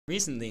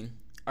Recently,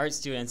 art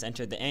students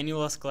entered the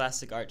annual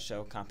Scholastic Art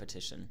Show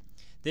competition.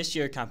 This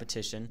year's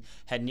competition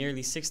had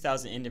nearly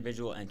 6,000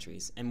 individual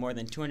entries, and more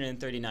than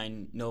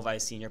 239 Novi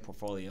senior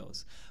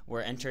portfolios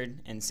were entered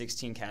in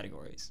 16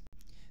 categories.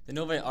 The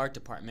Novi Art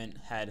Department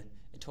had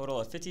a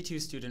total of 52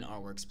 student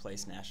artworks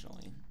placed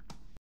nationally.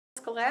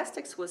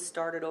 Scholastics was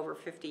started over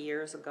 50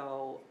 years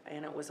ago,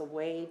 and it was a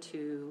way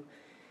to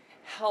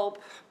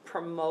help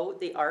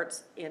promote the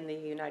arts in the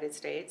United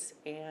States.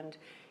 And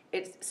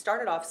it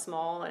started off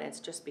small, and it's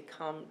just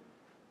become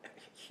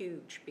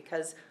huge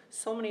because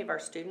so many of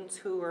our students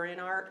who are in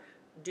art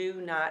do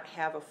not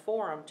have a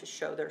forum to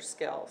show their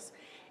skills.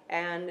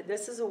 And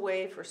this is a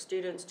way for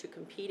students to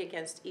compete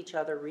against each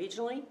other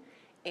regionally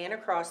and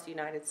across the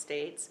United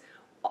States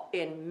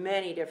in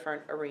many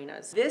different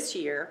arenas. This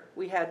year,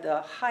 we had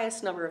the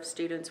highest number of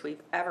students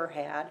we've ever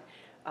had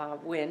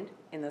win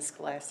in the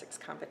Scholastics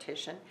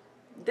competition.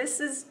 This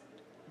is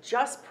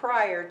just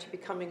prior to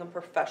becoming a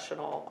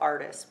professional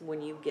artist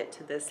when you get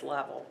to this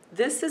level.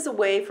 This is a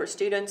way for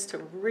students to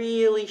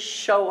really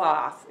show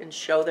off and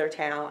show their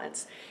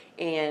talents.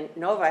 And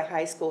Novi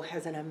High School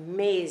has an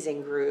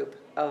amazing group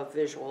of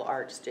visual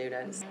art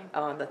students.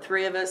 The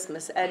three of us,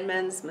 Miss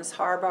Edmonds, Miss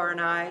Harbar,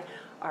 and I,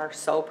 are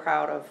so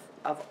proud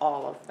of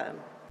all of them.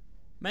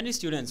 Many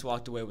students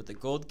walked away with a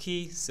gold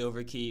key,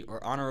 silver key,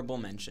 or honorable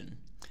mention.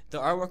 The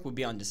artwork will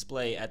be on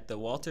display at the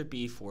Walter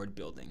B. Ford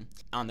Building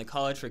on the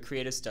College for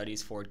Creative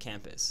Studies Ford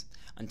campus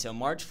until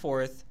March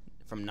 4th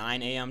from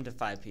 9 a.m. to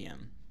 5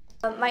 p.m.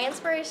 My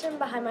inspiration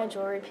behind my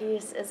jewelry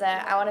piece is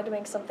that I wanted to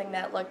make something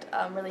that looked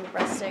really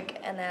rustic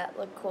and that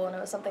looked cool, and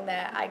it was something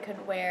that I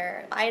could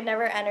wear. I had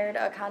never entered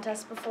a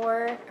contest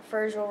before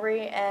for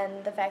jewelry,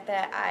 and the fact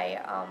that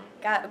I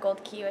got a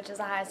gold key, which is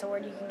the highest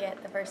award you can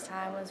get the first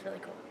time, was really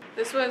cool.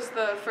 This was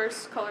the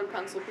first colored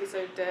pencil piece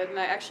I did, and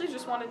I actually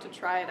just wanted to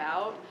try it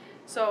out.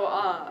 So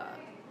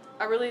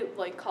I really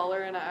like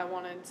color, and I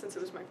wanted, since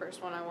it was my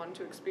first one, I wanted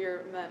to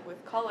experiment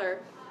with color,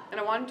 and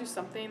I wanted to do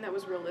something that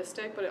was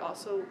realistic, but it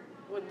also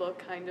would look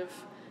kind of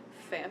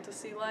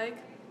fantasy-like.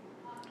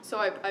 So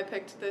I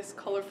picked this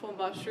colorful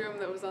mushroom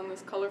that was on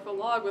this colorful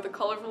log with a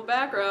colorful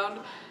background,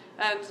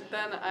 and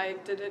then I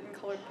did it in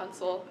colored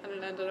pencil, and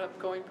it ended up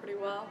going pretty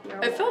well.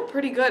 It felt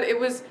pretty good. It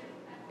was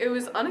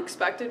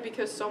unexpected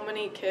because so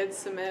many kids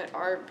submit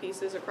art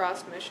pieces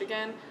across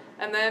Michigan,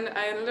 and then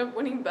I ended up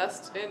winning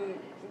best in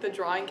the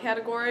drawing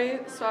category,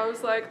 so I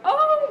was like,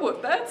 oh,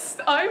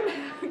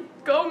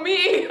 go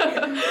me!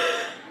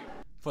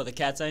 For the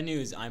Cat's Eye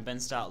News, I'm Ben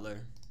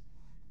Stotler.